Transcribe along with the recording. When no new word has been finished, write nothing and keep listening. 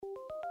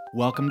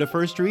Welcome to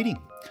First Reading,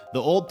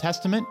 the Old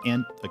Testament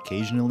and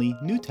occasionally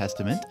New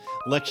Testament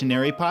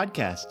lectionary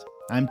podcast.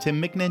 I'm Tim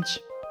McNinch.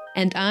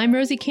 And I'm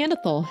Rosie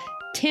Candethel.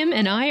 Tim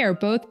and I are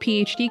both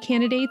PhD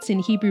candidates in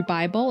Hebrew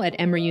Bible at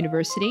Emory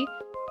University,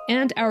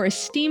 and our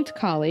esteemed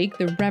colleague,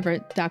 the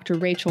Reverend Dr.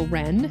 Rachel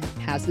Wren,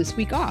 has this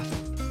week off.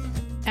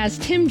 As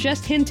Tim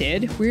just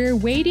hinted, we're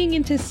wading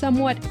into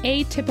somewhat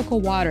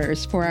atypical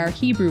waters for our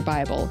Hebrew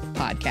Bible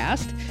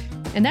podcast.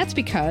 And that's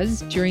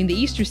because, during the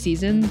Easter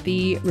season,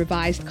 the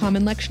Revised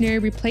Common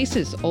Lectionary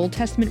replaces Old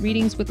Testament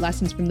readings with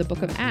lessons from the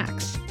book of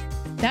Acts.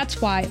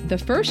 That's why the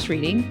first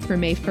reading for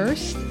May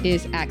 1st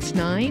is Acts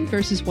 9,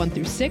 verses 1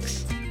 through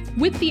 6,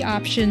 with the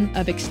option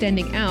of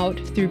extending out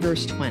through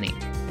verse 20.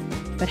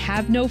 But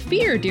have no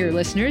fear, dear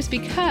listeners,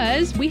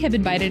 because we have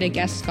invited a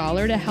guest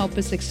scholar to help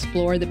us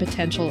explore the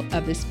potential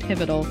of this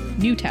pivotal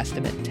New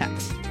Testament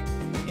text.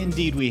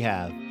 Indeed we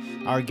have.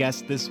 Our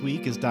guest this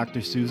week is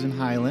Dr. Susan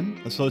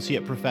Hylen,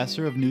 Associate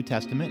Professor of New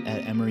Testament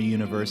at Emory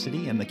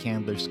University and the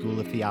Candler School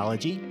of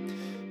Theology.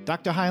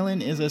 Dr.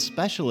 Hylen is a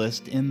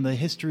specialist in the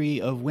history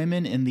of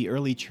women in the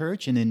early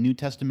church and in New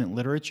Testament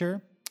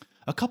literature.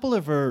 A couple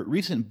of her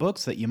recent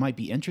books that you might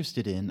be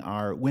interested in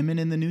are Women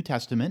in the New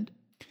Testament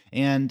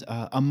and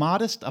A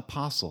Modest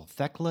Apostle,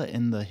 Thecla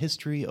in the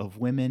History of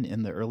Women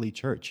in the Early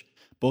Church,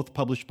 both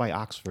published by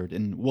Oxford,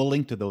 and we'll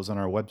link to those on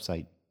our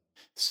website.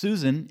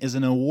 Susan is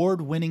an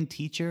award-winning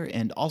teacher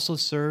and also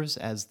serves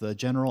as the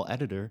general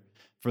editor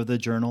for the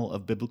Journal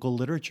of Biblical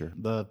Literature,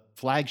 the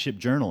flagship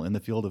journal in the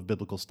field of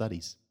biblical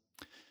studies.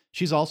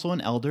 She's also an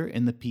elder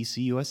in the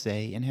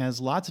PCUSA and has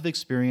lots of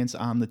experience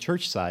on the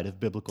church side of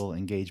biblical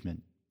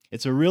engagement.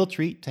 It's a real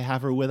treat to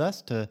have her with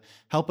us to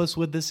help us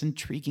with this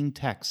intriguing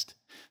text.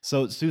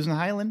 So, Susan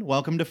Hylen,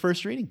 welcome to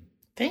First Reading.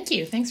 Thank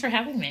you. Thanks for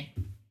having me.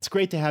 It's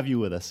great to have you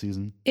with us,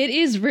 Susan. It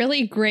is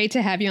really great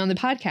to have you on the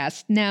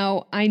podcast.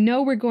 Now, I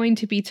know we're going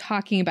to be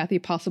talking about the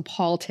Apostle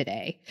Paul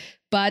today,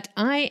 but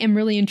I am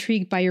really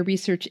intrigued by your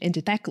research into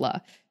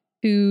Thecla,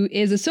 who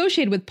is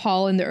associated with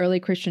Paul in the early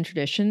Christian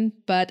tradition,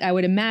 but I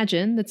would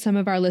imagine that some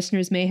of our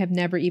listeners may have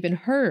never even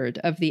heard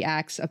of the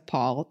Acts of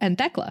Paul and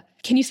Thecla.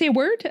 Can you say a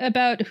word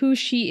about who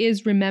she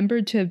is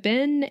remembered to have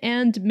been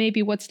and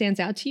maybe what stands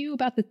out to you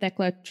about the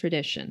Thecla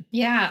tradition?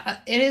 Yeah,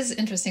 it is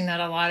interesting that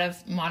a lot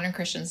of modern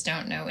Christians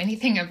don't know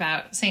anything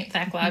about Saint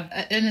Thecla.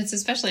 And it's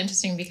especially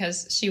interesting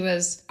because she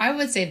was, I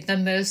would say, the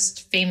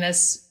most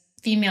famous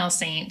female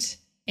saint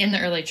in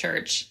the early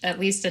church, at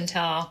least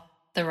until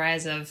the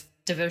rise of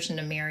devotion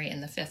to Mary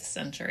in the 5th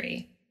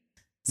century.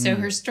 So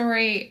her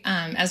story,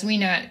 as we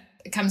know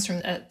it, comes from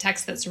a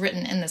text that's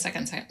written in the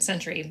 2nd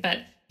century, but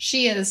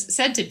she is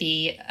said to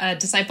be a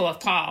disciple of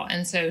Paul,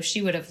 and so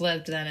she would have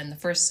lived then in the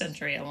 1st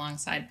century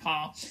alongside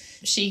Paul.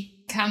 She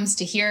comes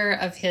to hear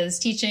of his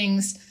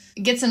teachings,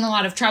 gets in a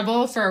lot of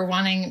trouble for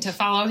wanting to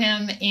follow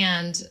him,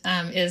 and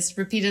is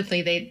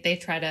repeatedly, they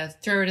try to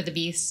throw her to the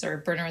beasts or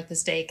burn her at the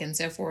stake and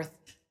so forth.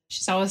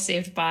 She's always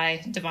saved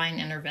by divine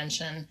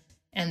intervention.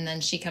 And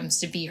then she comes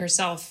to be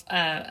herself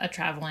a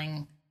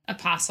traveling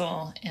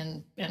apostle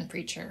and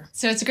preacher.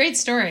 So it's a great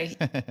story.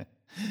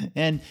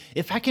 And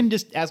if I can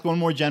just ask one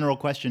more general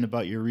question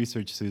about your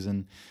research,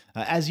 Susan,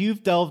 as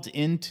you've delved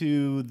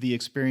into the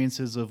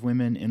experiences of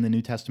women in the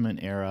New Testament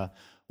era,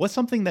 what's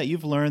something that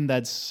you've learned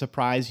that's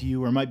surprised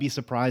you or might be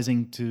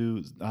surprising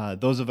to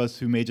those of us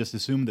who may just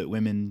assume that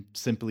women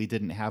simply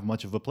didn't have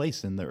much of a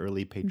place in the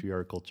early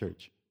patriarchal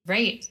church?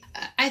 Right.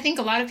 I think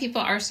a lot of people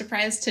are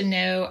surprised to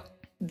know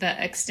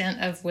the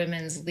extent of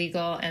women's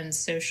legal and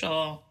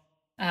social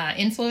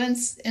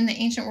influence in the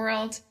ancient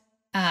world.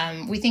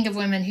 We think of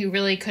women who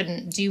really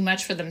couldn't do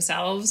much for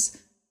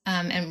themselves.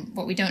 And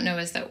what we don't know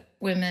is that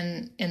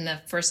women in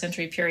the 1st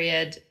century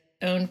period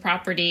owned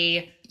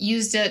property,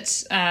 used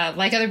it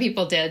like other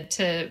people did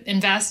to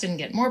invest and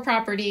get more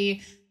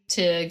property,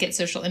 to get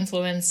social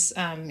influence,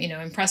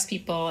 impress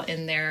people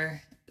in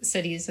their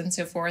cities and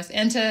so forth,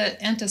 and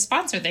to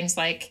sponsor things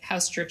like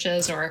house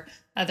churches or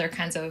other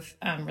kinds of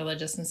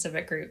religious and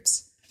civic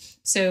groups.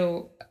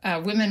 So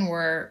women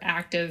were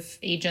active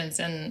agents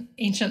in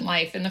ancient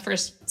life in the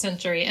 1st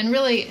century, and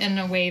really in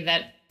a way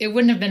that it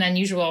wouldn't have been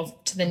unusual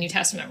to the New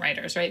Testament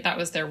writers, right? That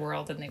was their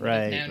world, and they would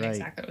have known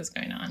exactly what was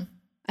going on.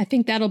 I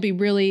think that'll be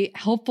really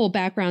helpful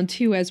background,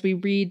 too, as we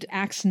read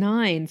Acts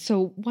 9.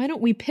 So why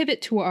don't we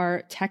pivot to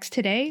our text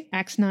today,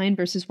 Acts 9,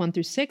 verses 1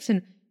 through 6,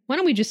 and why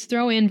don't we just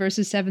throw in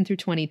verses 7 through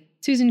 20?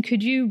 Susan,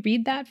 could you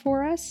read that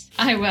for us?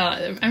 I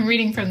will. I'm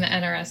reading from the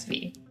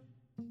NRSV.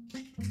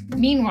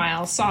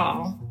 Meanwhile,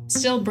 Saul,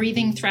 still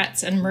breathing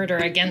threats and murder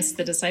against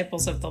the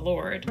disciples of the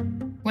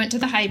Lord, went to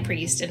the high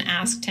priest and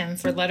asked him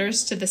for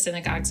letters to the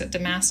synagogues at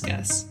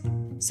Damascus,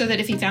 so that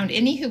if he found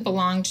any who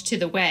belonged to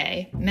the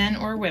way, men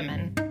or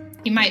women,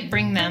 he might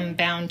bring them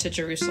bound to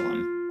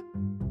Jerusalem.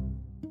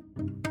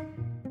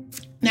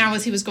 Now,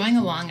 as he was going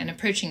along and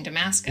approaching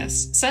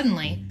Damascus,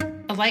 suddenly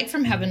a light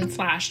from heaven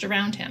flashed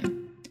around him.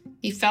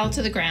 He fell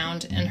to the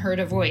ground and heard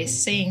a voice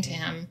saying to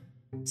him,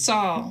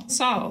 "Saul,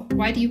 Saul,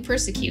 why do you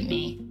persecute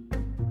me?"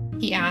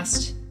 He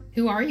asked,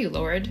 "Who are you,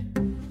 Lord?"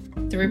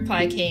 The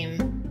reply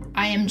came,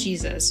 "I am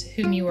Jesus,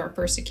 whom you are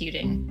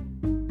persecuting.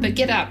 But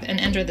get up and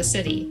enter the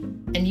city,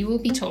 and you will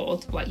be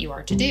told what you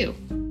are to do."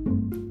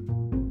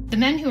 The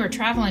men who were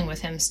traveling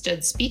with him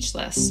stood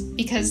speechless,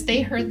 because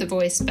they heard the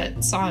voice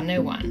but saw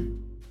no one.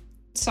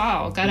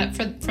 Saul got up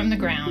from the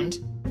ground,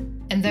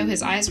 and though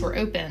his eyes were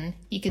open,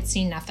 he could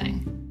see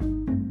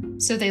nothing.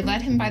 So they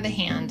led him by the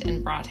hand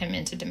and brought him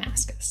into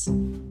Damascus.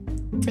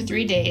 For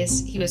 3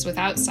 days he was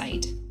without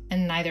sight,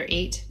 and neither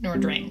ate nor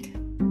drank.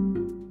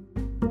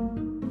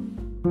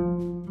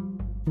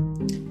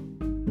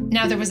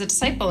 Now there was a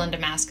disciple in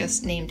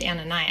Damascus named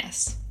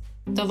Ananias.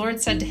 The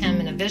Lord said to him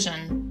in a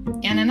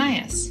vision,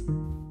 "Ananias."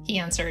 He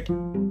answered,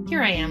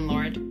 "Here I am,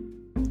 Lord."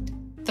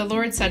 The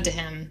Lord said to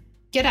him,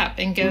 "Get up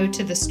and go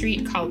to the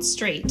street called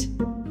Straight,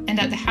 and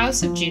at the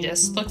house of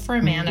Judas look for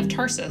a man of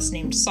Tarsus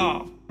named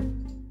Saul.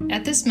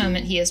 At this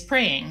moment he is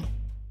praying,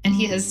 and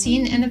he has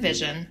seen in a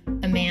vision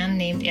a man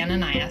named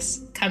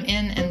Ananias come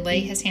in and lay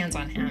his hands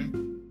on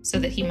him, so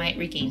that he might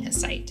regain his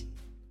sight."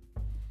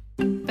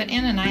 But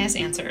Ananias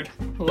answered,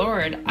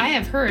 "Lord, I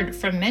have heard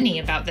from many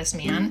about this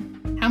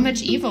man, how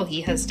much evil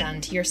he has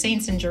done to your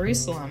saints in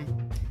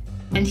Jerusalem.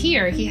 And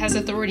here he has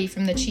authority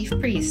from the chief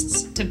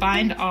priests to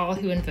bind all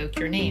who invoke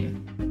your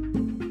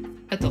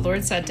name." But the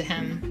Lord said to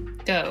him,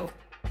 "Go,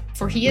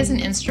 for he is an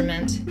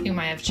instrument whom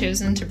I have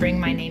chosen to bring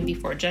my name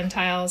before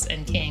Gentiles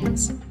and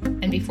kings,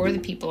 and before the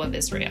people of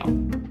Israel.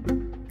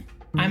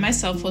 I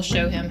myself will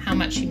show him how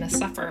much he must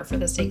suffer for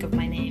the sake of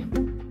my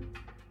name."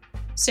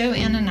 So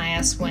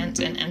Ananias went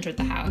and entered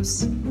the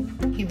house.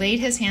 He laid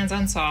his hands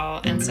on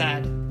Saul and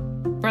said,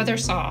 "Brother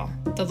Saul,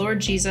 the Lord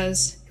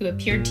Jesus, who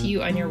appeared to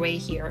you on your way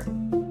here,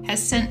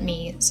 has sent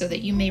me so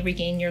that you may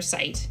regain your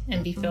sight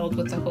and be filled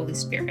with the Holy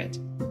Spirit."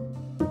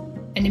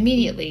 And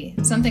immediately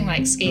something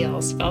like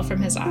scales fell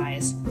from his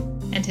eyes,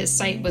 and his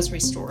sight was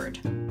restored.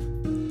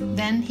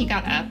 Then he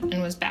got up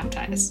and was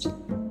baptized,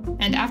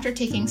 and after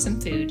taking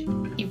some food,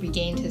 he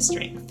regained his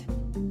strength.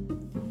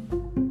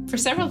 For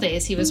several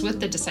days he was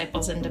with the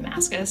disciples in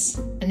Damascus,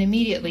 and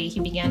immediately he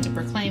began to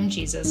proclaim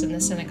Jesus in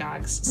the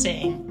synagogues,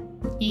 saying,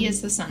 "He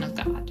is the Son of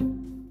God."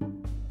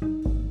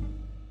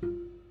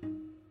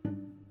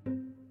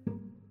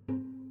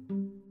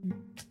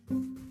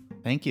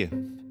 Thank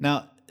you.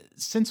 Now,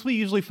 since we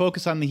usually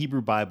focus on the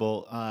Hebrew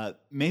Bible,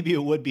 maybe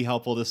it would be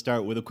helpful to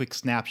start with a quick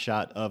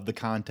snapshot of the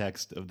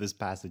context of this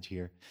passage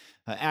here.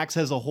 Acts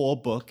as a whole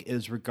book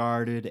is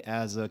regarded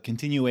as a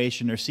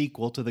continuation or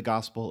sequel to the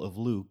Gospel of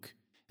Luke,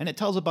 and it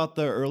tells about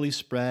the early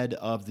spread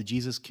of the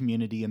Jesus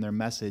community and their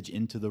message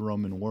into the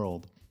Roman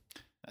world.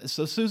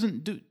 So,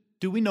 Susan,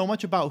 do we know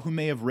much about who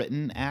may have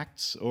written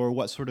Acts or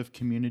what sort of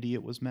community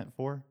it was meant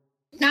for?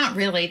 Not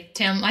really,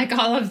 Tim. Like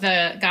all of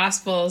the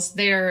Gospels,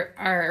 they are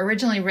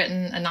originally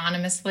written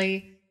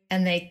anonymously,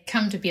 and they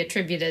come to be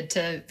attributed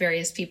to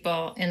various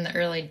people in the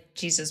early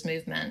Jesus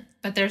movement.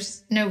 But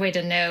there's no way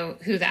to know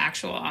who the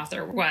actual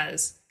author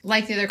was.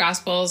 Like the other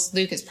Gospels,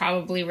 Luke is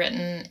probably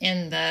written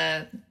in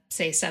the,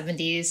 say,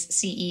 70s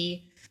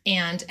CE,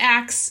 and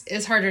Acts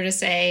is harder to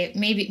say.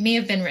 May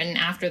have been written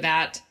after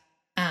that.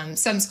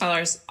 Some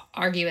scholars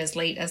argue as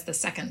late as the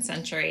 2nd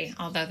century,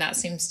 although that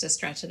seems to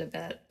stretch it a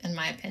bit, in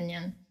my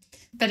opinion.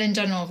 But in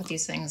general, with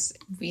these things,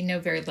 we know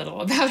very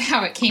little about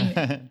how it came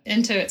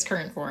into its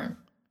current form.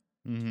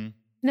 Mm-hmm.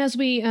 And as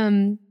we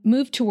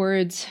move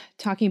towards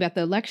talking about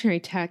the lectionary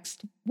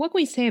text, what can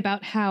we say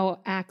about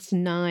how Acts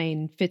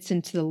 9 fits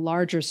into the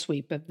larger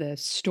sweep of the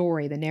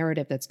story, the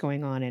narrative that's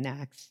going on in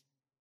Acts?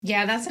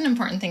 Yeah, that's an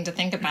important thing to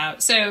think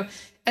about. So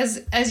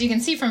as you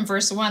can see from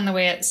verse 1, the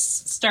way it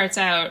starts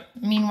out,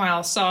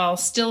 "Meanwhile, Saul,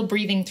 still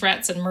breathing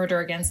threats and murder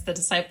against the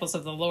disciples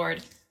of the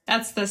Lord."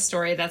 That's the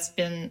story that's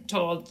been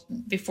told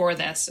before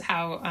this,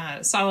 how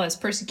Saul is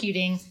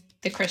persecuting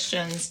the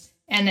Christians,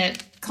 and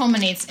it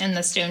culminates in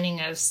the stoning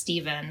of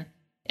Stephen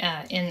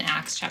in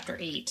Acts chapter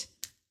 8.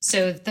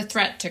 So the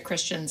threat to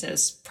Christians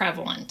is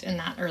prevalent in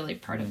that early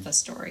part of the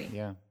story.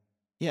 Yeah,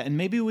 and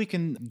maybe we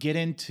can get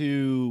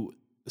into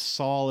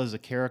Saul as a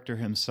character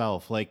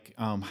himself, like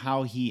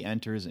how he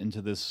enters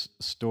into this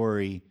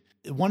story.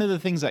 One of the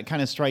things that kind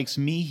of strikes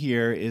me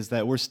here is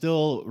that we're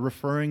still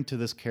referring to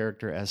this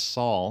character as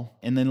Saul,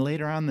 and then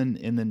later on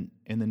in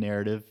the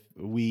narrative,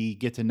 we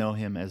get to know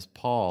him as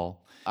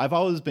Paul. I've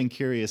always been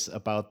curious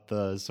about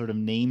the sort of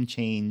name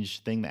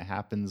change thing that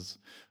happens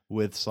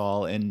with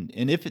Saul, and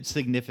if it's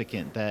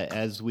significant that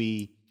as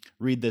we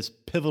read this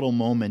pivotal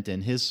moment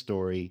in his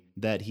story,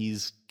 that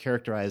he's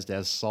characterized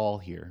as Saul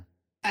here.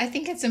 I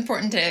think it's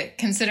important to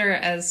consider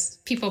as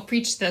people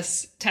preach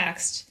this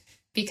text,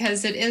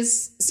 because it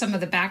is some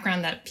of the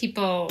background that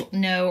people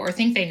know or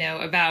think they know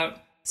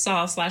about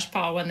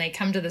Saul/Paul when they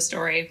come to the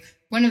story.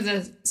 One of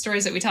the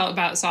stories that we tell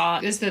about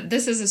Saul is that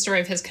this is a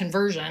story of his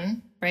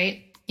conversion,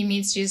 right? He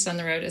meets Jesus on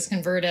the road, is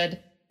converted,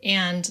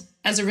 and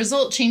as a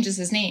result changes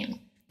his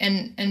name.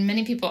 And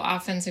many people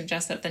often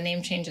suggest that the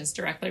name change is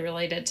directly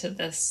related to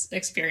this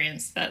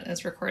experience that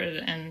is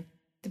recorded in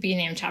the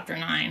beginning of chapter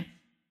 9.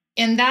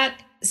 And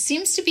that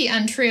seems to be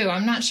untrue.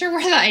 I'm not sure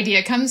where the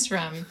idea comes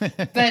from,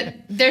 but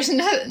there's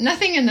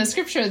nothing in the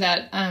scripture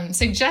that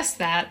suggests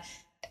that.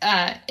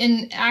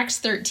 In Acts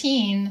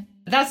 13,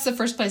 that's the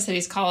first place that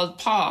he's called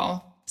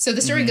Paul. So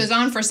the story goes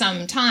on for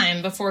some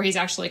time before he's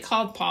actually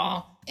called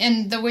Paul.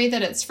 And the way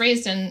that it's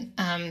phrased in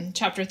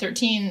chapter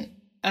 13,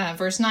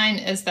 verse 9,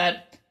 is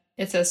that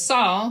it says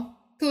Saul,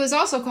 who is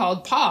also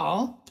called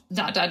Paul, ...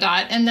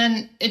 And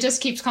then it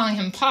just keeps calling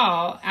him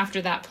Paul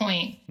after that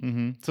point.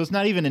 So it's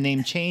not even a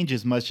name change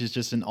as much as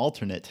just an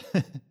alternate.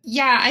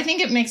 Yeah, I think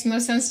it makes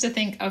most sense to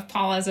think of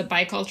Paul as a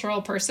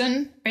bicultural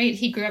person, right?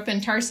 He grew up in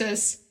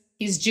Tarsus.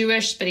 He's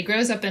Jewish, but he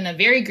grows up in a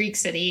very Greek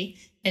city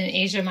in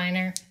Asia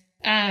Minor.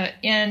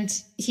 And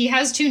he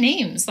has two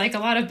names, like a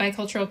lot of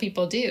bicultural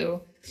people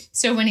do.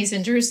 So when he's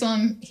in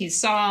Jerusalem, he's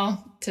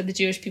Saul to the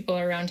Jewish people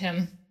around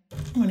him.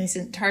 When he's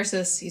in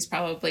Tarsus, he's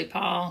probably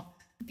Paul,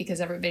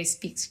 because everybody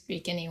speaks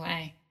Greek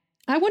anyway.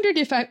 I wondered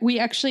if we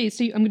actually,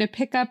 so I'm going to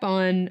pick up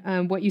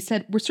on what you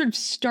said. We're sort of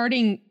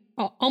starting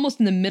almost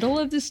in the middle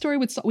of this story.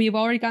 We've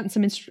already gotten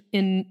some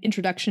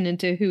introduction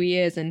into who he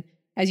is. And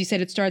as you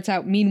said, it starts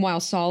out, meanwhile,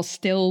 Saul's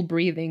still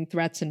breathing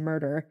threats and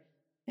murder.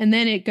 And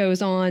then it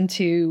goes on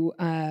to,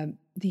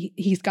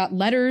 he's got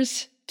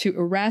letters to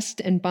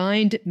arrest and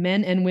bind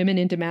men and women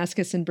in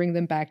Damascus and bring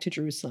them back to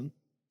Jerusalem.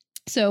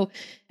 So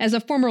as a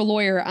former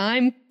lawyer,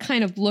 I'm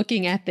kind of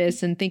looking at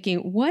this and thinking,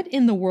 what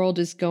in the world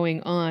is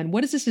going on?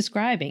 What is this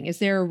describing? Is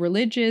there a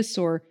religious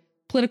or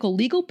political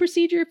legal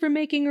procedure for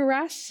making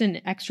arrests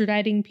and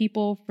extraditing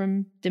people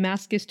from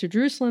Damascus to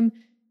Jerusalem?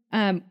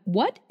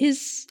 What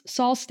is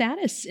Saul's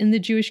status in the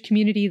Jewish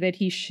community that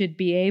he should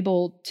be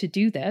able to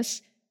do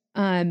this?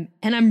 And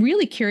I'm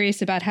really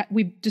curious about how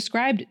we've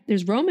described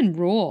there's Roman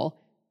rule,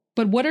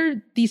 but what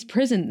are these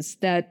prisons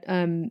that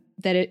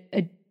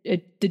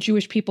the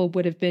Jewish people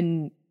would have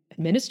been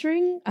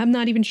administering? I'm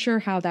not even sure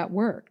how that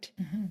worked.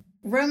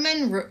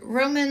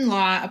 Roman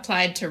law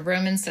applied to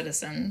Roman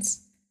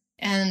citizens,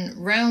 and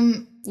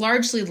Rome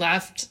largely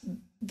left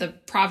the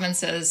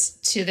provinces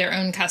to their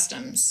own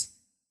customs.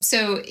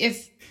 So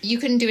if you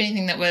couldn't do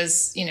anything that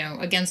was,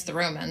 against the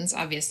Romans,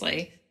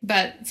 obviously,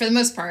 but for the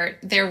most part,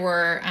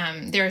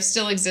 there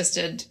still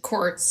existed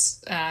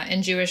courts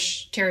in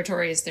Jewish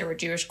territories. There were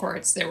Jewish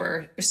courts. There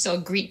were still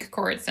Greek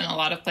courts in a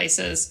lot of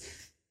places.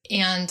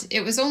 And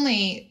it was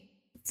only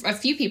a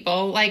few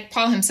people, like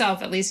Paul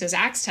himself, at least as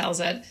Acts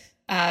tells it,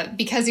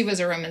 because he was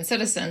a Roman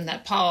citizen,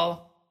 that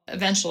Paul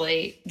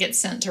eventually gets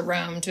sent to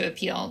Rome to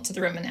appeal to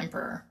the Roman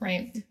emperor,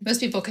 right? Most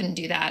people couldn't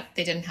do that.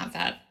 They didn't have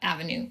that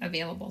avenue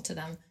available to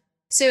them.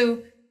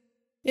 So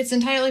it's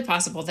entirely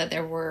possible that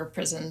there were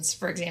prisons,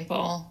 for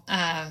example,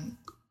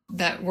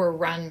 that were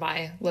run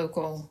by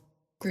local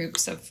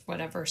groups of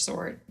whatever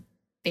sort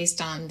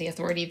based on the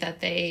authority that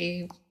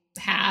they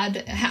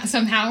had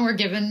somehow were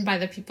given by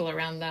the people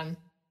around them.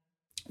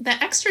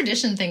 The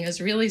extradition thing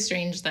is really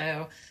strange,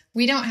 though.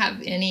 We don't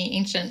have any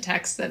ancient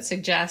texts that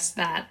suggest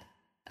that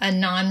a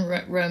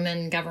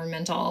non-Roman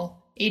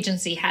governmental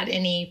agency had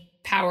any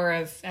power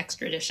of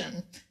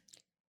extradition.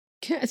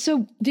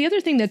 So the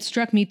other thing that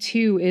struck me,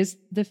 too, is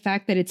the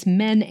fact that it's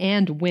men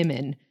and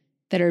women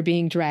that are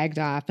being dragged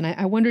off. And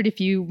I wondered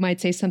if you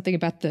might say something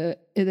about the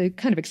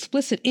kind of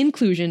explicit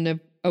inclusion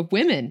of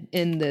women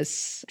in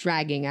this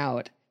dragging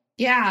out.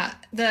 Yeah,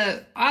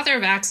 the author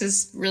of Acts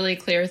is really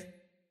clear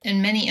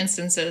in many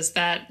instances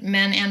that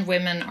men and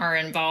women are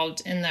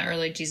involved in the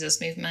early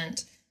Jesus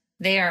movement.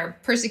 They are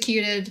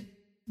persecuted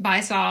by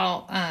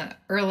Saul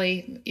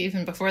early,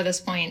 even before this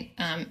point,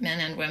 men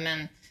and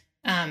women.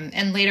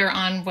 And later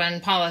on, when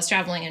Paul is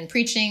traveling and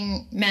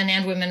preaching, men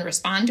and women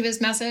respond to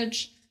his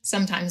message,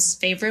 sometimes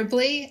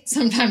favorably,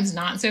 sometimes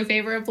not so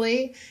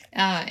favorably,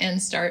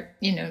 and start,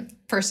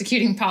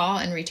 persecuting Paul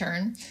in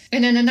return.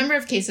 And in a number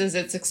of cases,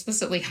 it's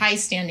explicitly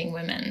high-standing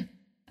women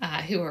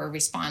who are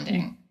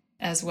responding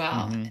as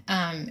well.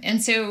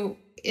 And so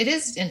it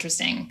is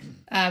interesting.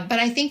 But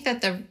I think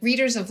that the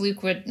readers of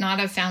Luke would not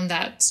have found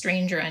that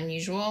strange or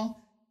unusual,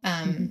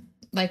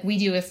 like we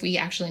do if we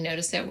actually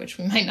notice it, which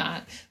we might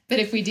not. But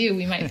if we do,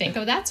 we might think,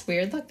 oh, that's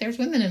weird. Look, there's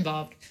women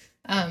involved.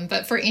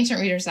 But for ancient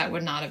readers, that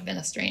would not have been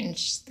a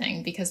strange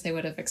thing because they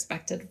would have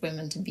expected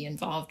women to be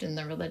involved in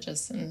the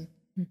religious and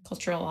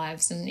cultural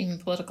lives and even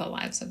political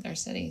lives of their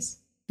cities.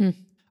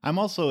 I'm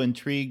also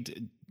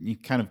intrigued,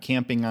 kind of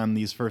camping on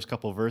these first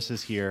couple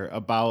verses here,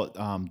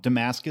 about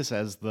Damascus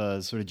as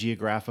the sort of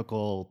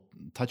geographical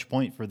touch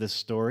point for this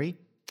story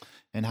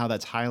and how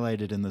that's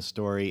highlighted in the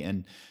story.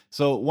 And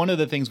so one of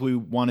the things we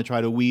want to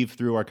try to weave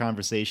through our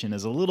conversation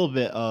is a little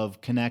bit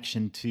of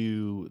connection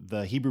to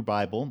the Hebrew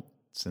Bible,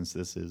 since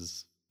this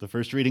is the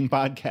first reading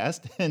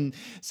podcast, and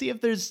see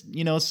if there's,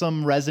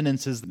 some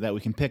resonances that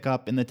we can pick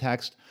up in the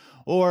text,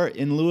 or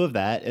in lieu of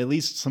that, at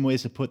least some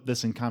ways to put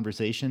this in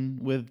conversation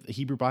with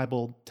Hebrew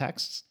Bible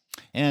texts.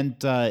 And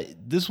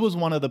this was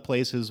one of the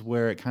places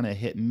where it kind of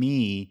hit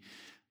me,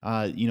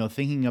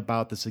 thinking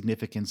about the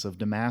significance of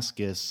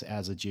Damascus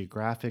as a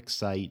geographic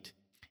site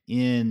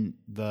in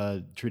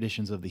the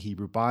traditions of the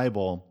Hebrew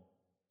Bible.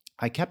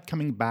 I kept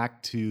coming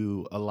back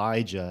to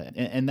Elijah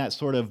and that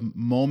sort of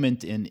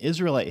moment in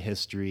Israelite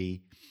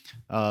history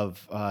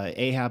of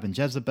Ahab and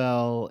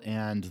Jezebel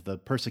and the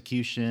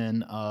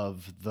persecution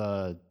of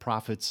the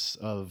prophets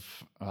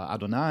of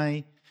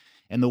Adonai,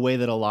 and the way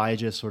that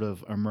Elijah sort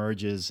of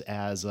emerges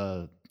as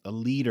a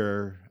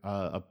leader,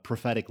 a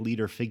prophetic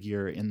leader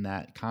figure in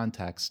that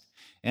context.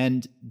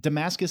 And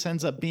Damascus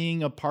ends up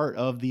being a part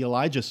of the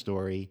Elijah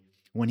story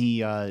when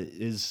he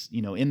is,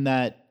 in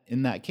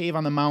that cave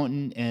on the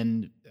mountain,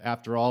 and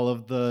after all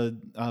of the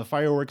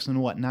fireworks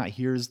and whatnot,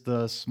 hears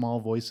the small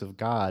voice of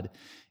God.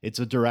 It's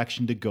a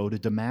direction to go to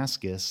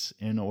Damascus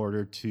in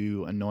order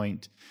to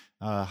anoint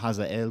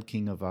Hazael,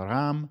 king of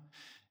Aram.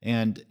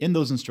 And in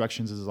those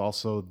instructions is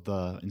also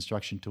the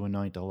instruction to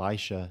anoint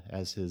Elisha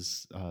as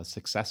his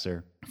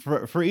successor.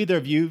 For either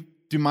of you,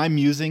 do my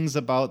musings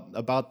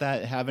about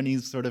that have any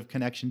sort of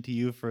connection to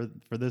you for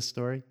this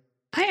story?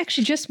 I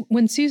actually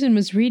when Susan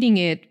was reading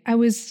it, I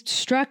was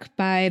struck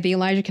by the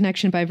Elijah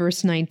connection by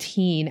verse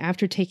 19.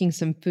 After taking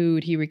some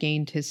food, he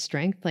regained his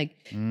strength.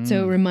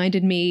 So it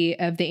reminded me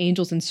of the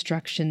angel's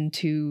instruction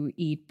to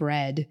eat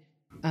bread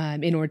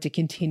in order to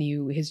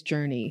continue his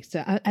journey.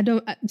 So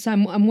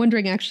I'm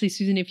wondering actually,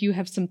 Susan, if you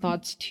have some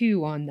thoughts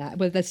too on that,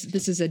 whether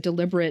this is a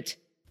deliberate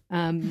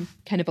kind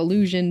of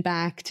allusion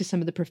back to some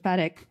of the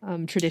prophetic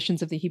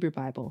traditions of the Hebrew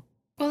Bible.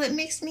 Well, it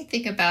makes me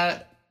think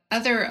about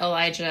other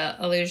Elijah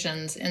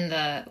allusions in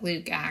the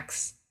Luke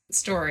Acts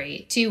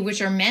story too, which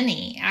are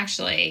many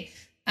actually,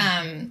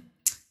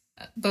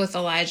 both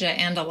Elijah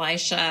and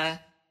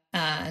Elisha,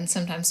 and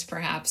sometimes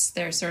perhaps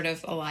they're sort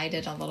of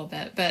elided a little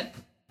bit, but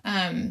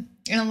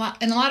in a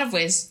lot of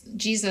ways,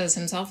 Jesus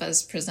himself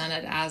is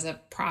presented as a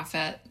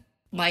prophet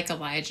like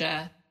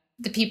Elijah.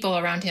 The people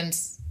around him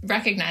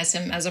recognize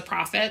him as a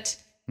prophet,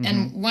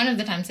 and one of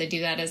the times they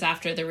do that is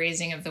after the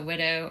raising of the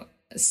widow's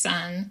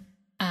son.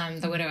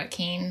 The widow at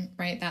Cain,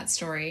 right? That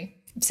story.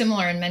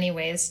 Similar in many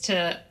ways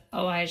to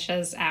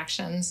Elisha's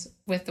actions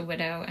with the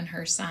widow and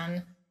her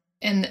son.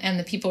 And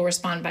the people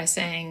respond by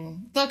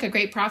saying, look, a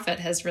great prophet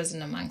has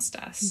risen amongst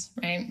us,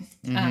 right?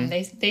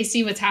 They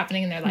see what's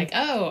happening and they're like,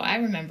 oh, I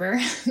remember.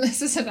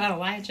 This is about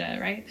Elijah,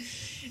 right?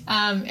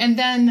 And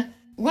then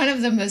one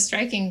of the most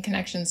striking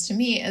connections to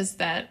me is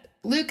that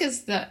Luke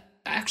is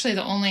actually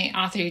the only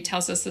author who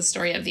tells us the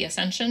story of the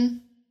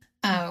ascension.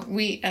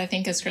 I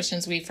think as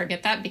Christians, we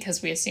forget that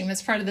because we assume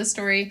it's part of the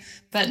story,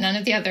 but none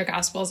of the other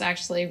Gospels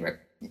actually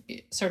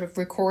sort of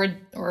record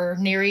or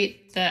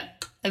narrate the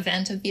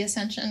event of the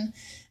ascension.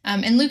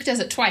 And Luke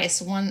does it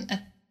twice,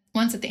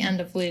 once at the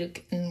end of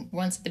Luke and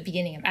once at the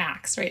beginning of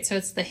Acts, right? So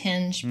it's the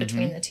hinge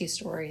between the two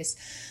stories.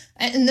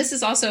 And this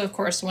is also, of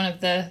course, one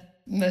of the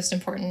most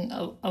important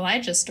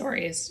Elijah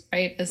stories,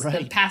 right? Is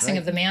the passing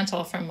of the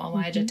mantle from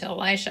Elijah to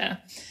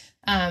Elisha.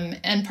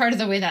 And part of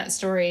the way that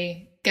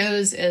story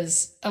goes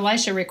is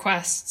Elisha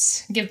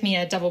requests, give me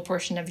a double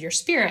portion of your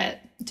spirit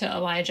to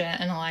Elijah.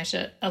 And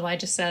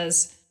Elijah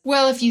says,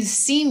 well, if you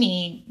see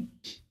me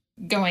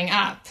going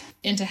up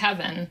into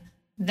heaven,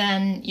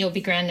 then you'll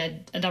be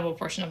granted a double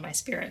portion of my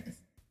spirit.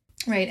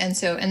 Right. And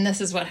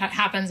this is what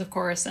happens, of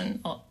course. And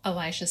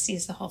Elisha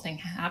sees the whole thing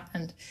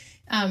happen.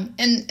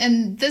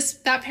 And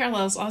that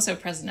parallel is also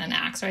present in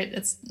Acts, right?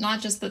 It's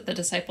not just that the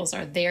disciples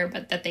are there,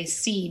 but that they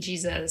see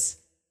Jesus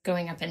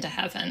going up into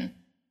heaven.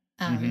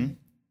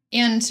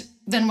 And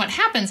then what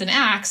happens in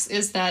Acts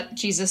is that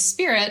Jesus'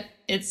 spirit,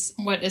 it's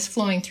what is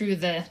flowing through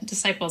the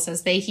disciples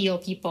as they heal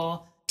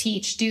people,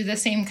 teach, do the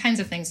same kinds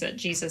of things that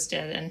Jesus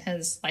did in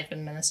his life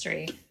and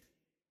ministry.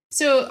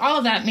 So all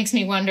of that makes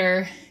me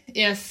wonder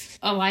if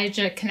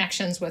Elijah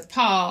connections with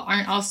Paul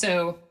aren't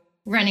also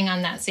running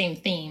on that same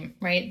theme,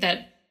 right?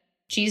 That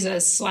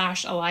Jesus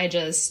 /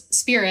 Elijah's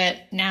spirit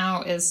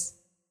now is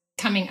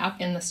coming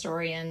up in the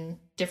story in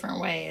different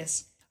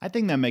ways. I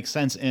think that makes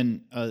sense,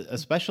 and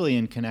especially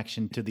in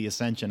connection to the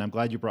ascension. I'm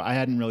glad you brought. I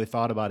hadn't really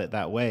thought about it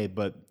that way,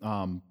 but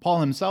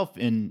Paul himself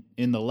in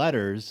the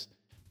letters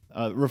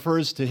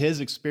refers to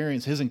his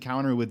experience, his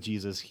encounter with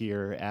Jesus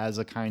here as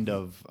a kind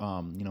of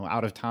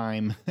out of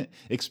time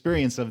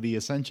experience of the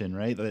ascension,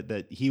 right?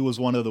 That he was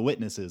one of the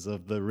witnesses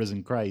of the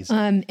risen Christ.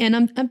 And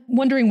I'm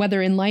wondering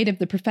whether, in light of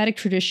the prophetic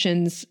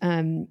traditions,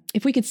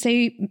 if we could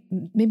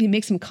maybe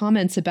make some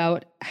comments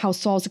about how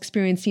Saul's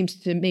experience seems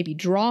to maybe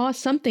draw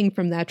something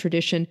from that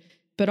tradition,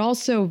 but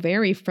also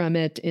vary from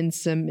it in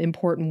some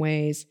important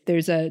ways.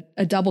 There's a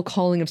double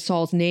calling of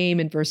Saul's name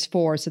in verse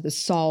 4. So the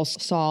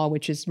Saul,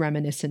 which is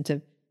reminiscent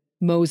of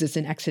Moses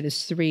in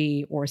Exodus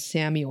 3 or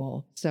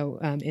Samuel, so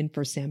in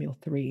 1 Samuel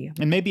 3.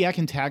 And maybe I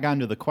can tag on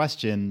to the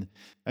question.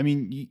 I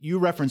mean, you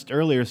referenced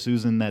earlier,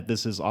 Susan, that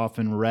this is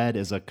often read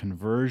as a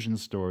conversion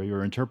story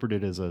or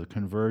interpreted as a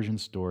conversion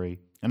story.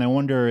 And I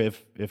wonder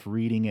if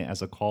reading it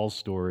as a call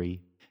story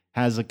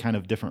has a kind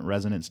of different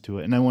resonance to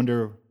it. And I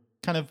wonder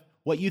kind of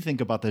what you think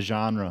about the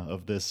genre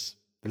of this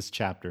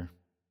chapter.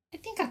 I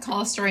think a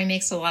call story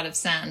makes a lot of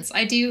sense.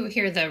 I do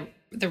hear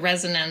the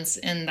resonance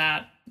in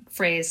that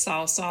phrase,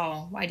 Saul,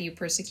 Saul, why do you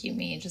persecute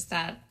me? Just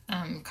that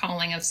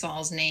calling of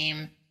Saul's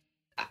name.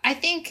 I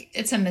think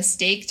it's a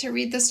mistake to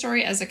read the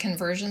story as a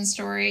conversion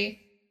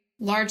story,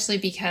 largely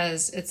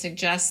because it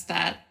suggests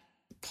that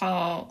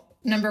Paul,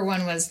 number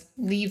one, was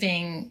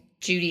leaving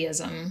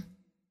Judaism,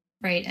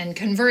 right, and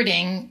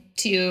converting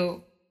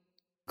to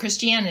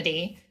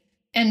Christianity.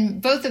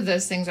 And both of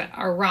those things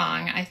are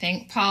wrong, I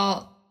think.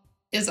 Paul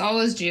is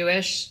always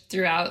Jewish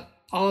throughout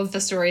all of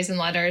the stories and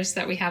letters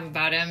that we have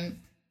about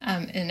him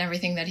and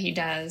everything that he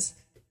does.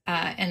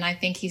 And I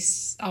think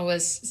he's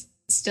always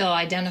still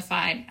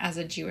identified as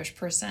a Jewish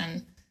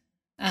person.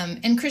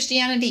 And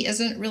Christianity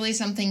isn't really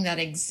something that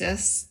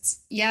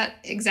exists yet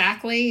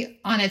exactly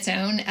on its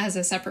own as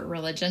a separate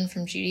religion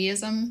from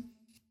Judaism.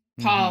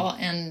 Paul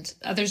and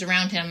others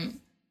around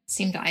him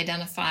seem to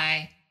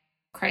identify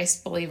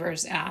Christ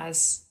believers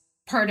as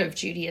part of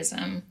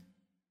Judaism.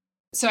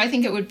 So I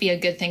think it would be a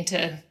good thing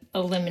to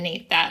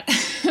eliminate that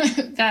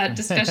that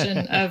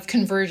discussion of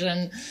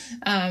conversion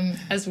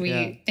as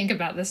we think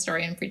about this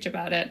story and preach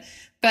about it.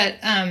 But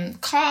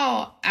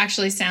call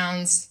actually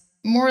sounds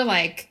more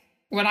like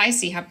what I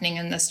see happening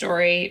in the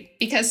story,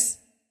 because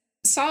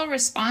Saul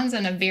responds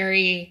in a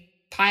very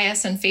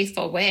pious and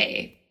faithful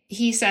way.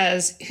 He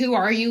says, "Who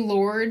are you,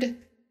 Lord?"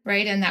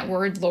 Right? And that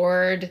word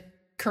Lord,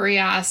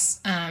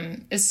 kurios,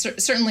 is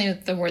certainly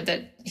the word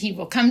that he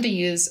will come to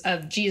use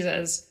of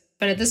Jesus.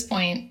 But at this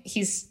point,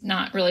 he's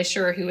not really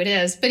sure who it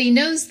is. But he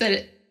knows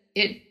that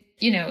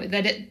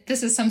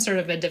this is some sort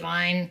of a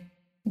divine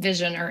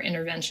vision or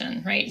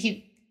intervention, right?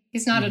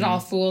 He's not at all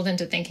fooled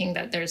into thinking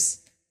that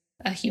there's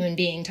a human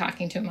being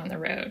talking to him on the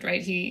road,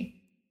 right? He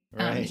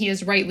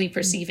is rightly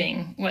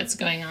perceiving what's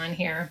going on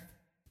here.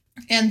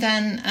 And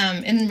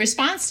then in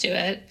response to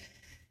it,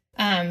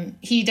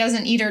 he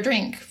doesn't eat or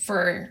drink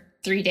for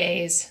 3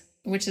 days,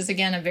 which is,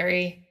 again, a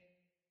very,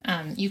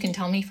 you can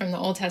tell me from the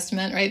Old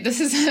Testament, right? This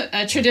is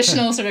a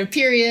traditional sort of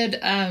period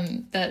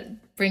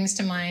that brings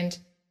to mind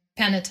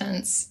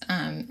penitence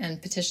and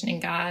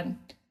petitioning God.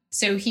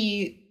 So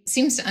he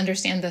seems to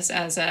understand this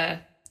as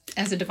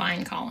a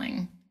divine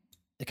calling.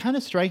 It's kind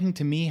of striking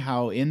to me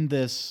how in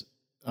this,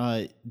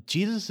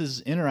 Jesus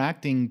is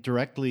interacting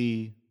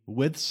directly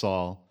with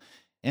Saul.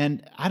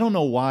 And I don't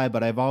know why,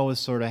 but I've always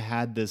sort of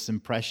had this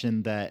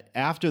impression that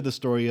after the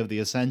story of the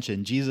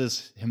ascension,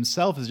 Jesus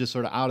himself is just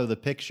sort of out of the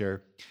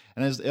picture.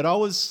 And it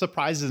always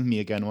surprises me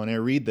again when I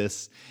read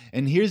this.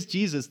 And here's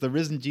Jesus, the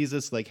risen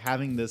Jesus, like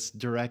having this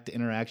direct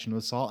interaction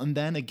with Saul. And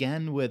then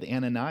again with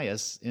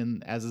Ananias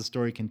as the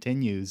story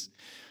continues.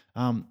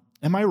 Am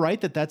I right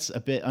that that's a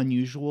bit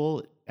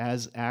unusual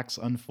as Acts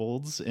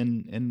unfolds?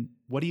 And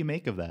what do you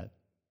make of that?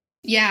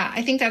 Yeah,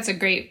 I think that's a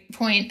great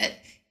point.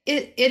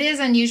 It is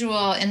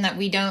unusual in that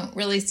we don't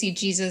really see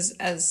Jesus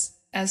as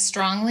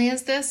strongly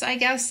as this, I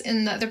guess,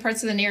 in the other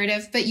parts of the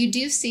narrative. But you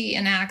do see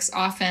in Acts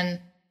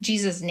often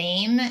Jesus'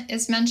 name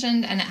is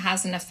mentioned, and it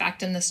has an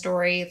effect in the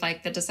story.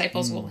 Like the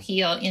disciples will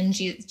heal in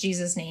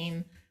Jesus'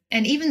 name.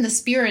 And even the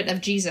Spirit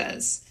of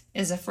Jesus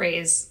is a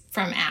phrase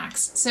from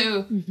Acts.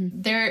 So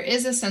there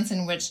is a sense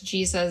in which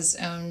Jesus'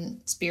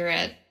 own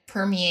Spirit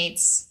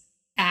permeates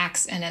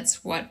Acts, and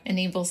it's what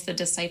enables the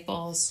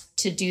disciples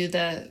to do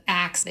the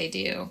acts they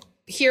do.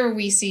 Here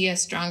we see a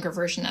stronger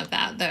version of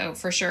that, though,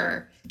 for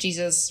sure.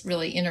 Jesus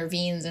really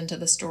intervenes into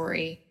the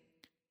story.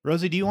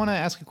 Rosie, do you want to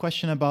ask a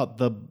question about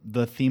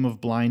the theme of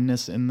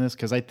blindness in this?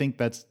 Because I think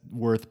that's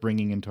worth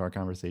bringing into our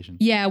conversation.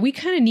 Yeah, we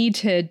kind of need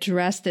to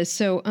address this.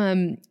 So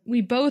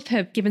we both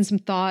have given some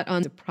thought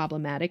on the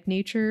problematic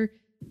nature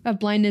of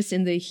blindness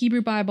in the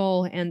Hebrew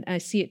Bible, and I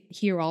see it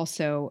here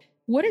also.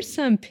 What are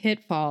some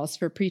pitfalls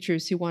for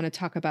preachers who want to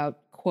talk about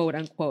quote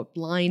unquote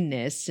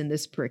blindness in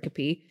this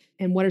pericope?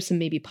 And what are some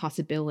maybe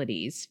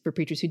possibilities for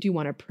preachers who do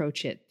want to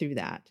approach it through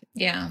that?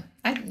 Yeah,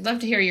 I'd love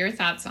to hear your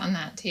thoughts on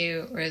that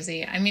too,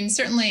 Rosie. I mean,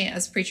 certainly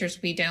as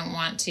preachers, we don't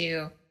want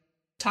to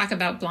talk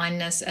about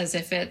blindness as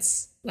if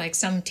it's like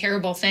some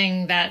terrible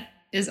thing that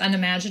is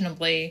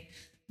unimaginably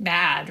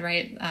bad,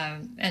 right?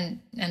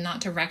 And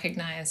not to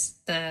recognize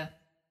the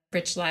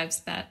rich lives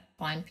that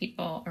blind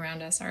people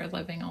around us are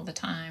living all the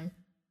time.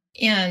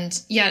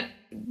 And yet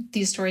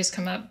these stories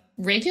come up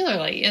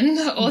regularly in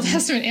the Old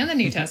Testament and the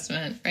New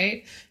Testament,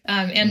 right?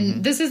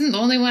 And this isn't the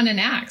only one in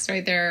Acts,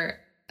 right? There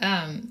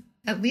are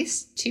at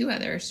least 2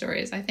 other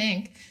stories, I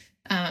think,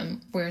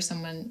 where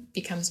someone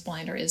becomes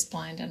blind or is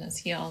blind and is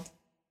healed.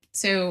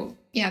 So,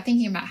 yeah,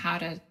 thinking about how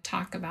to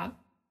talk about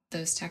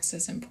those texts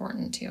is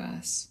important to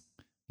us.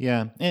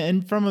 Yeah,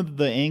 and from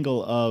the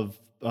angle of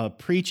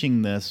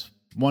preaching this,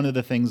 one of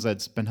the things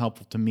that's been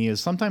helpful to me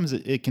is sometimes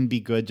it can be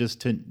good just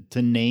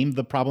to name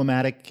the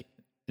problematic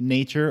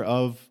nature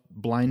of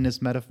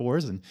blindness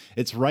metaphors, and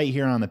it's right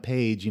here on the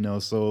page,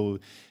 so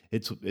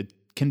it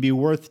can be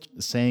worth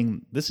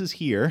saying this is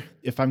here.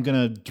 If I'm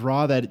going to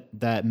draw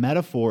that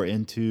metaphor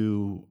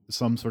into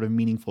some sort of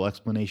meaningful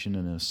explanation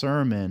in a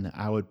sermon,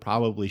 I would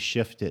probably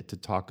shift it to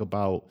talk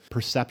about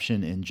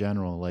perception in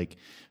general, like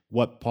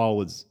what Paul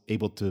was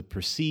able to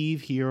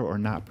perceive here or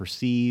not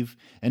perceive,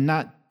 and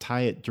not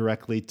tie it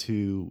directly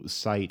to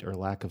sight or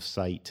lack of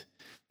sight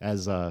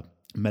as a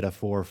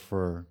metaphor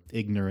for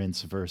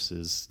ignorance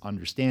versus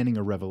understanding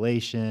or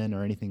revelation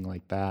or anything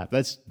like that.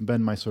 That's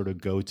been my sort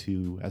of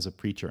go-to as a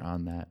preacher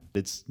on that.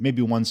 It's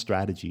maybe one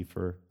strategy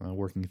for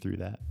working through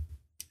that.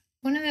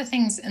 One of the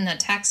things in the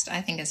text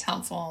I think is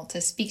helpful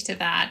to speak to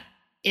that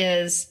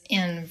is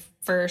in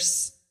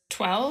verse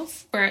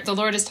 12, where the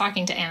Lord is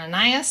talking to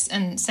Ananias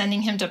and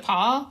sending him to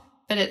Paul,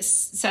 but it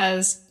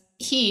says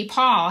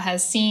Paul,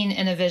 has seen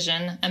in a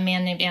vision a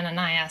man named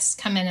Ananias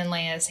come in and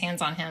lay his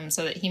hands on him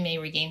so that he may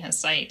regain his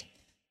sight.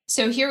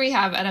 So here we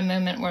have at a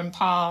moment when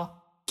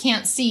Paul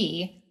can't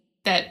see,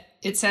 that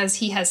it says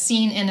he has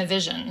seen in a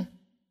vision.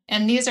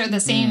 And these are the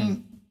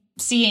same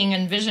seeing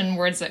and vision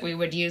words that we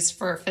would use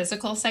for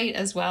physical sight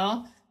as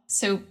well.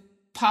 So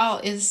Paul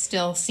is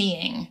still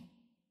seeing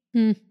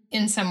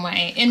in some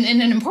way, in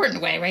an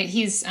important way, right?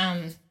 He's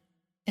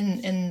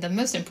in the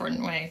most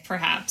important way,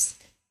 perhaps,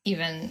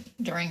 even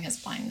during his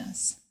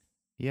blindness.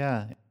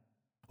 Yeah.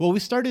 Well, we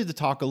started to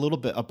talk a little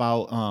bit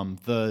about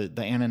the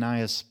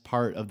Ananias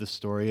part of the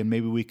story, and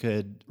maybe we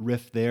could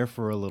riff there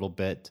for a little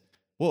bit.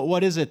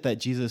 What is it that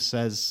Jesus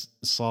says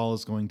Saul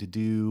is going to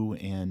do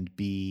and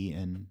be,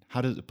 and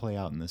how does it play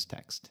out in this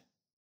text?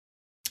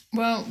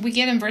 Well, we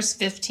get in verse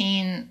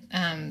 15,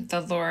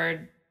 the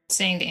Lord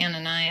saying to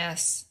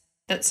Ananias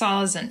that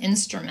Saul is an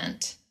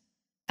instrument,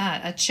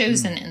 a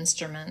chosen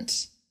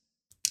instrument.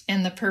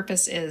 And the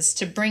purpose is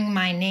to bring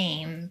my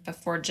name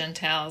before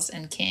Gentiles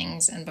and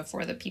kings and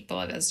before the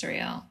people of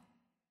Israel.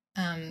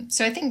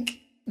 So I think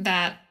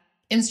that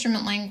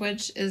instrument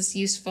language is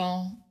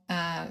useful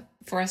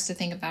for us to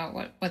think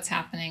about what's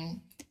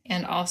happening.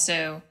 And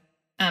also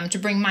to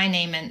bring my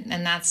name,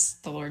 and that's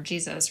the Lord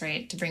Jesus,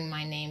 right? To bring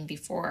my name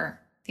before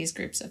these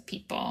groups of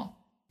people.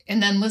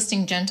 And then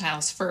listing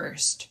Gentiles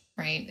first,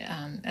 right?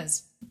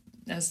 As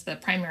the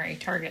primary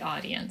target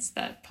audience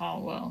that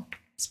Paul will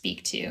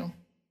speak to.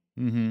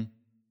 Mm-hmm.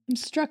 I'm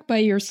struck by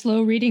your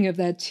slow reading of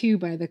that too,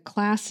 by the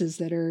classes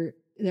that are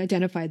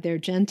identified there,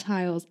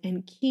 Gentiles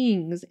and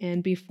kings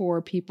and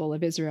before people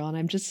of Israel. And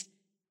I'm just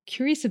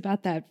curious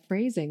about that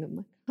phrasing.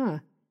 I'm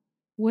like,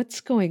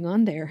 what's going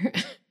on there?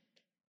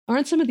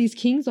 Aren't some of these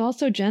kings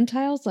also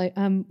Gentiles?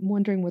 I'm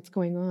wondering what's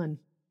going on.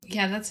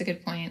 Yeah, that's a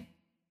good point.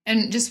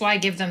 And just why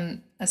give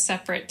them a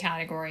separate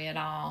category at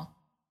all?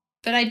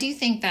 But I do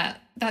think that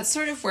that's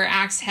sort of where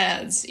Acts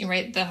heads,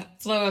 right? The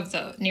flow of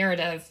the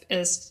narrative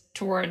is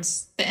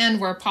towards the end,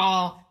 where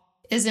Paul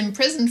is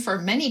imprisoned for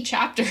many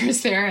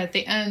chapters there at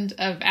the end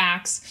of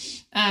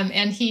Acts.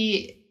 And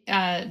he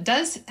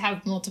does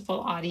have multiple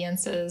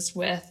audiences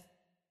with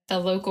the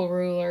local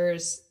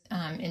rulers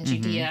in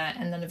Judea,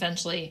 and then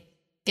eventually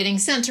getting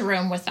sent to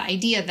Rome with the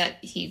idea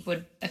that he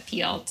would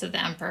appeal to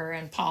the emperor.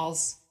 And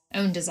Paul's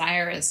own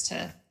desire is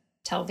to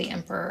tell the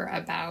emperor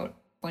about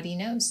what he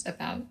knows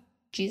about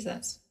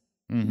Jesus.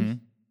 Mm-hmm.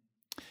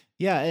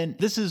 Yeah, and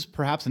this is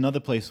perhaps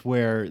another place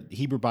where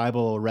Hebrew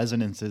Bible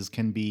resonances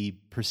can be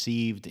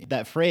perceived.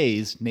 That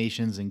phrase,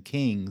 nations and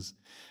kings,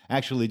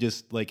 actually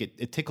just like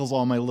it tickles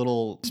all my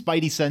little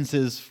spidey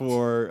senses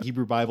for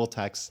Hebrew Bible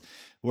texts,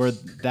 where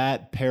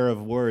that pair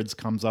of words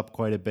comes up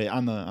quite a bit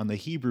on the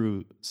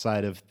Hebrew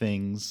side of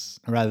things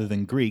rather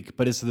than Greek,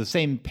 but it's the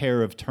same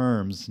pair of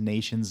terms,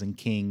 nations and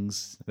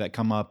kings, that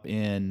come up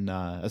in,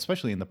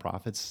 especially in the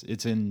prophets.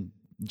 It's in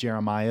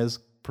Jeremiah's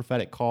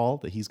prophetic call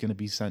that he's going to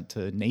be sent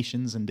to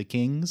nations and to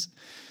kings.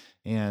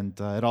 And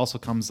it also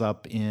comes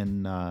up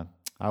in,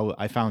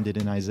 I found it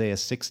in Isaiah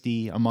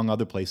 60, among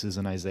other places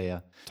in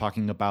Isaiah,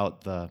 talking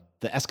about the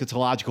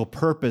eschatological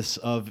purpose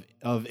of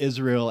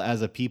Israel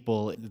as a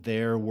people.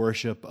 Their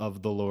worship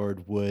of the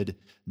Lord would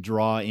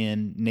draw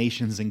in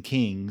nations and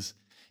kings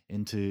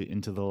into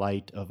the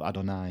light of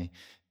Adonai.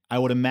 I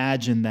would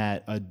imagine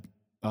that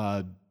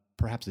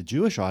perhaps a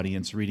Jewish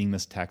audience reading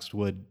this text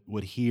would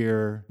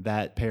hear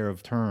that pair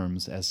of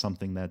terms as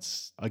something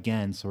that's,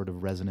 again, sort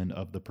of resonant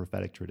of the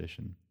prophetic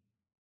tradition.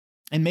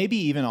 And maybe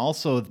even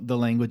also the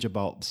language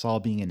about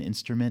Saul being an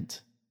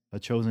instrument, a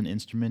chosen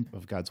instrument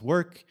of God's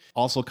work,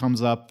 also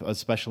comes up,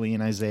 especially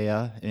in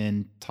Isaiah,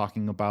 in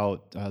talking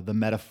about the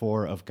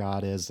metaphor of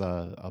God as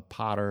a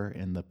potter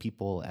and the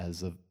people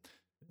as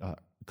a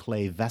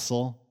clay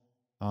vessel,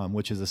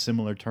 which is a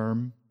similar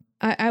term.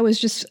 I was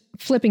just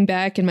flipping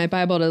back in my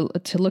Bible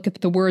to look at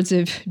the words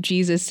of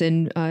Jesus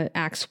in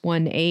Acts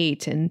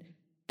 1:8, and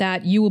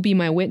that you will be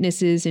my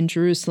witnesses in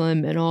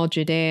Jerusalem and all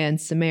Judea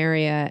and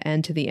Samaria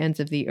and to the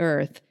ends of the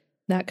earth.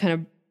 That kind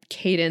of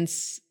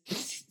cadence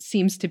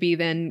seems to be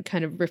then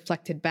kind of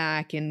reflected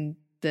back in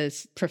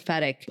this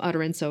prophetic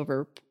utterance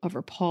over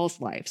Paul's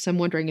life. So I'm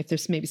wondering if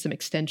there's maybe some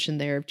extension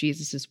there of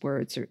Jesus's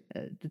words, or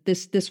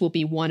this will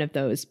be one of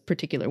those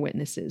particular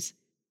witnesses.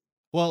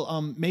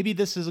 Well, maybe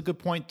this is a good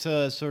point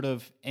to sort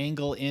of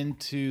angle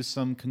into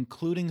some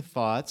concluding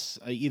thoughts,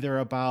 either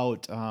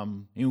about,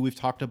 we've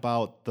talked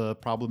about the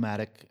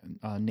problematic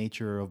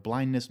nature of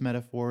blindness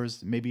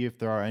metaphors, maybe if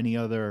there are any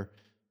other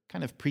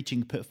kind of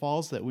preaching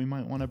pitfalls that we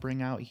might want to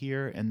bring out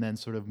here, and then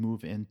sort of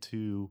move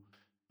into,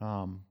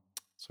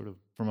 sort of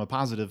from a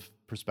positive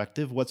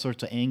perspective, what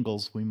sorts of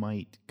angles we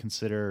might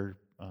consider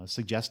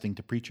suggesting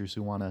to preachers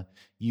who want to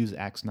use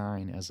Acts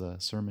 9 as a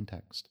sermon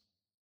text.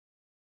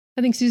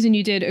 I think, Susan,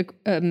 you did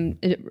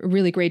a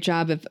really great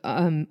job of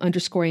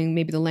underscoring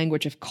maybe the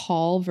language of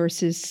call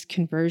versus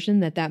conversion,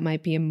 that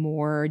might be a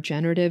more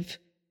generative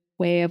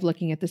way of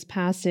looking at this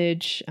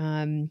passage,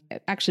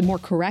 actually more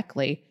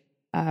correctly.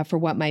 for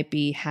what might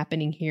be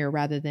happening here,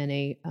 rather than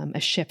a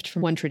shift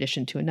from one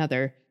tradition to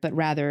another, but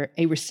rather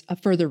a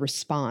further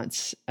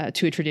response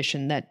to a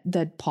tradition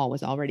that Paul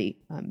was already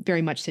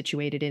very much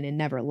situated in and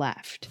never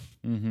left.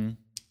 Mm-hmm.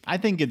 I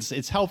think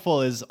it's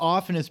helpful as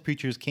often as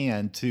preachers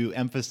can to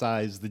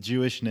emphasize the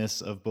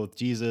Jewishness of both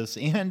Jesus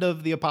and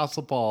of the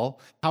Apostle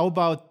Paul. How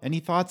about any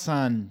thoughts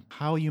on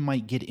how you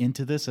might get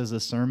into this as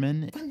a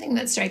sermon? One thing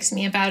that strikes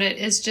me about it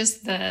is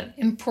just the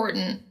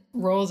important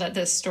role that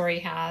this story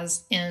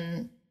has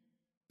in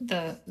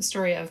the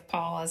story of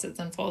Paul as it's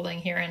unfolding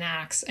here in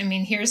Acts. I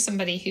mean, here's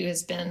somebody who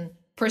has been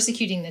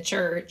persecuting the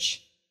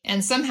church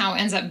and somehow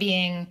ends up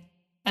being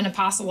an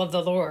apostle of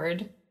the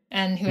Lord,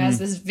 and who has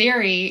this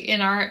very,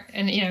 in our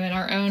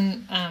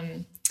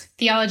own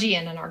theology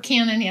and in our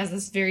canon, he has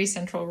this very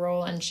central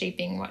role in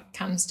shaping what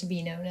comes to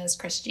be known as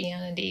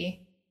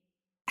Christianity.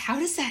 How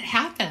does that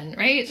happen,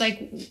 right?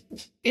 Like,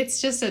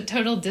 it's just a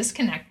total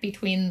disconnect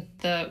between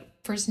the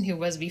person who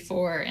was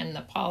before and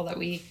the Paul that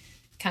we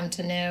come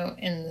to know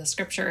in the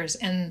scriptures.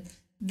 And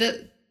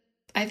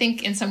I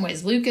think in some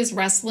ways Luke is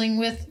wrestling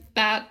with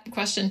that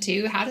question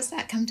too. How does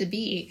that come to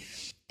be?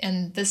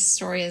 And this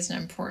story is an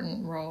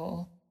important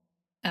role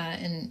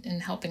in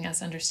helping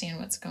us understand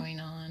what's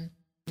going on.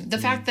 The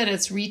fact that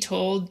it's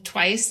retold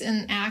twice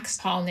in Acts,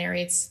 Paul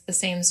narrates the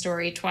same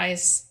story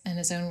twice in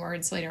his own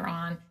words later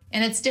on,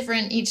 and it's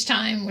different each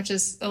time, which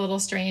is a little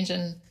strange,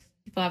 and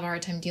people have a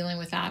hard time dealing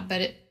with that.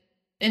 But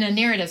in a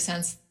narrative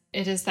sense,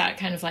 it is that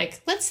kind of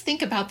like, let's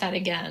think about that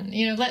again.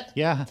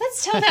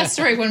 Let's tell that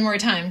story one more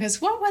time,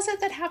 because what was it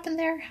that happened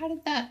there?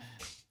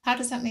 How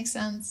does that make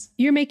sense?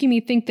 You're making me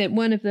think that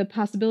one of the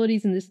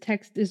possibilities in this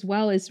text as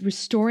well is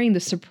restoring the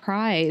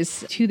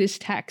surprise to this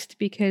text,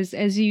 because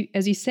as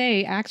you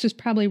say, Acts was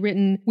probably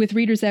written with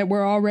readers that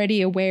were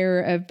already aware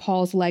of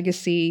Paul's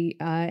legacy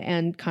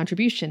and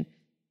contribution.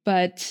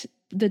 But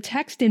the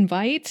text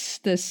invites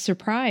the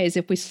surprise.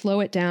 If we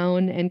slow it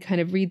down and kind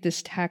of read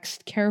this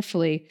text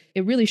carefully,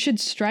 it really should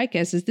strike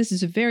us as this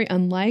is a very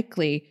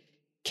unlikely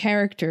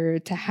character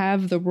to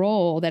have the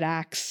role that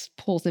Acts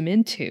pulls him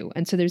into.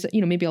 And so there's,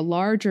 maybe a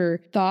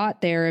larger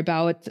thought there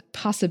about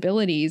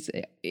possibilities.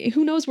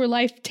 Who knows where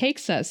life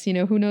takes us?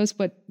 Who knows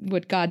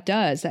what God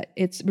does? That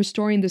it's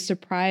restoring the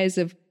surprise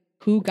of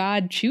who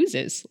God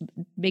chooses.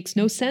 Makes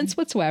no sense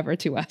whatsoever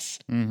to us.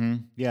 Mm-hmm.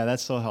 Yeah,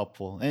 that's so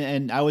helpful.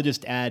 And I would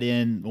just add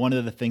in, one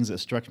of the things that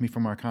struck me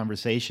from our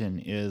conversation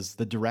is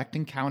the direct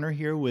encounter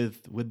here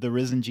with the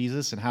risen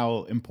Jesus, and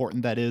how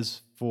important that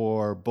is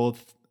for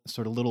both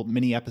sort of little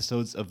mini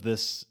episodes of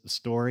this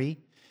story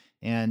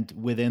and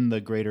within the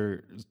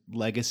greater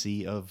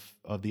legacy of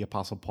the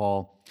Apostle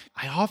Paul.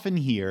 I often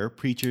hear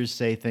preachers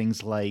say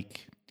things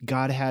like,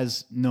 God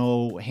has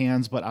no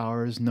hands but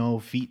ours, no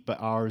feet but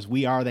ours.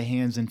 We are the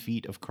hands and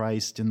feet of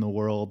Christ in the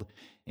world.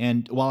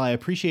 And while I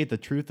appreciate the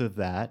truth of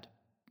that,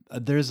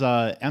 there's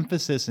a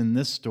emphasis in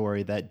this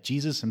story that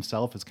Jesus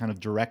himself is kind of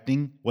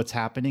directing what's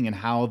happening and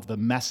how the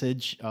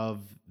message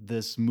of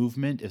this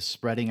movement is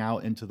spreading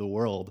out into the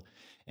world.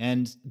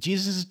 And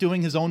Jesus is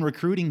doing his own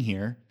recruiting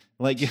here,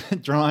 like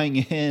drawing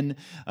in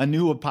a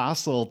new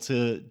apostle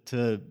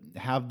to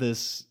have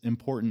this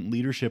important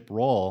leadership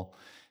role.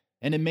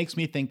 And it makes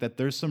me think that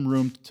there's some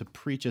room to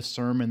preach a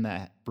sermon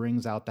that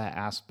brings out that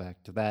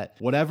aspect, that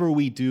whatever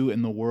we do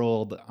in the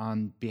world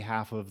on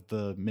behalf of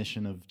the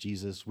mission of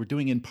Jesus, we're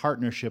doing in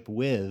partnership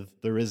with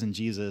the risen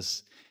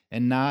Jesus,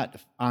 and not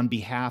on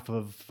behalf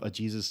of a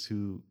Jesus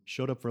who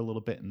showed up for a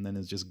little bit and then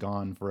is just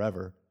gone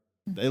forever.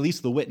 At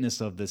least the witness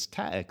of this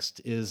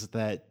text is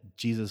that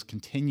Jesus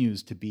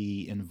continues to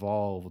be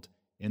involved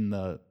in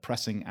the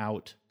pressing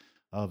out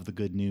of the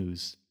good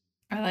news.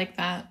 I like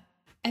that.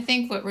 I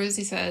think what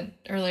Rosie said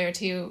earlier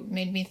too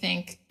made me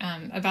think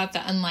about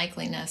the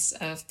unlikeliness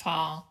of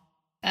Paul.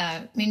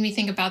 Made me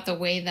think about the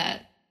way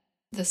that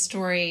the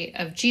story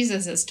of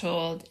Jesus is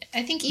told.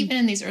 I think even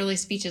in these early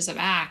speeches of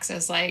Acts,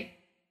 as like,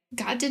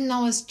 God didn't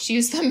always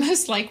choose the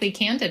most likely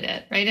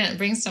candidate, right? And it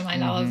brings to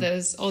mind all of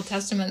those Old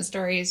Testament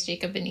stories,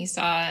 Jacob and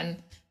Esau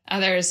and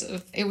others.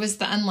 It was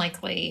the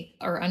unlikely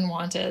or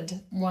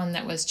unwanted one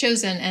that was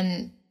chosen.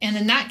 And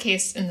in that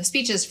case, in the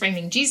speeches,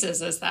 framing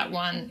Jesus as that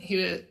one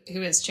who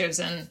is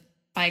chosen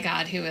by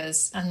God, who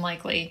is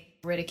unlikely,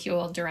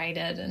 ridiculed,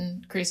 derided,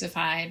 and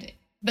crucified.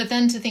 But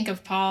then to think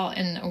of Paul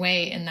in a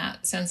way, in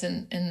that sense,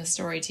 in the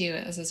story too,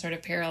 as a sort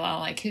of parallel,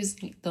 like who's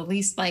the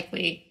least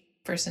likely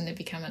person to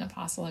become an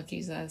apostle of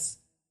Jesus.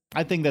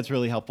 I think that's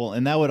really helpful.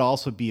 And that would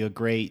also be a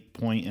great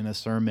point in a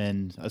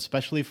sermon,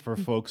 especially for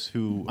folks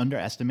who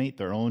underestimate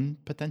their own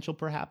potential,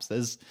 perhaps,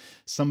 as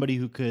somebody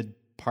who could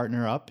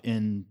partner up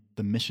in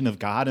the mission of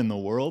God in the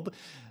world.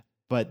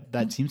 But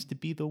that seems to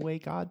be the way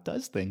God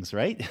does things,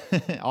 right?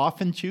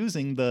 Often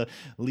choosing the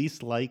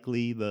least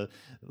likely, the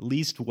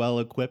least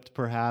well-equipped,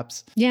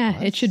 perhaps.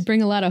 Yeah, it should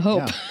bring a lot of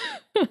hope.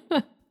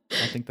 Yeah.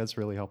 I think that's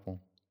really helpful.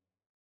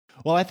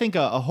 Well, I think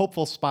a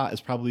hopeful spot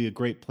is probably a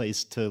great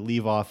place to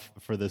leave off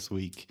for this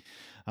week.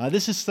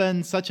 This has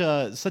been such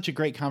a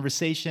great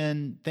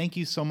conversation. Thank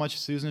you so much,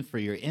 Susan, for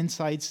your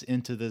insights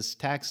into this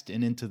text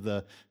and into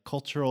the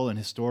cultural and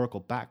historical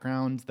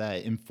background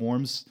that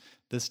informs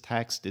this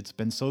text. It's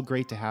been so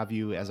great to have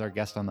you as our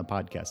guest on the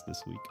podcast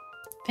this week.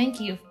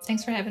 Thank you.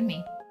 Thanks for having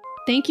me.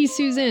 Thank you,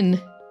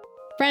 Susan.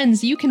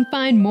 Friends, you can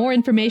find more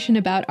information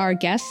about our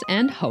guests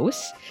and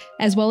hosts,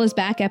 as well as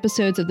back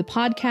episodes of the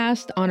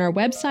podcast on our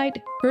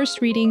website,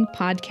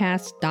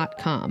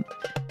 firstreadingpodcast.com.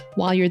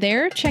 While you're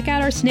there, check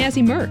out our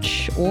snazzy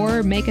merch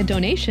or make a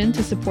donation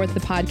to support the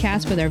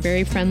podcast with our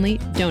very friendly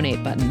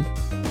donate button.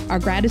 Our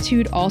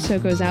gratitude also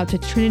goes out to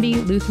Trinity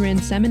Lutheran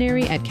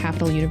Seminary at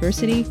Capital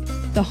University,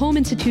 the home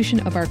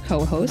institution of our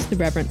co-host, the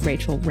Reverend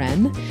Rachel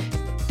Wren.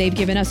 They've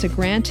given us a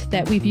grant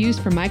that we've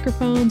used for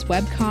microphones,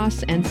 web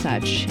costs, and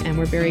such, and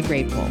we're very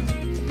grateful.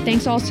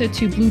 Thanks also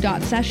to Blue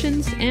Dot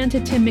Sessions and to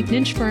Tim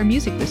McNinch for our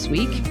music this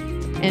week.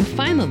 And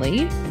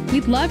finally,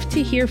 we'd love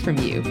to hear from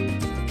you.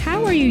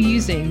 How are you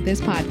using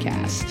this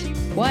podcast?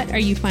 What are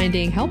you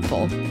finding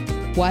helpful?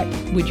 What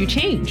would you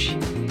change?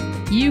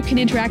 You can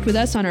interact with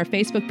us on our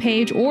Facebook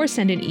page or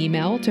send an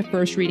email to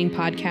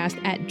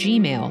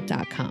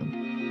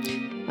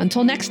firstreadingpodcast@gmail.com.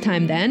 Until next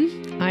time then,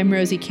 I'm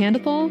Rosie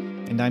Candethal.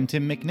 And I'm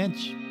Tim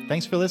McNinch.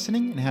 Thanks for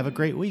listening and have a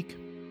great week.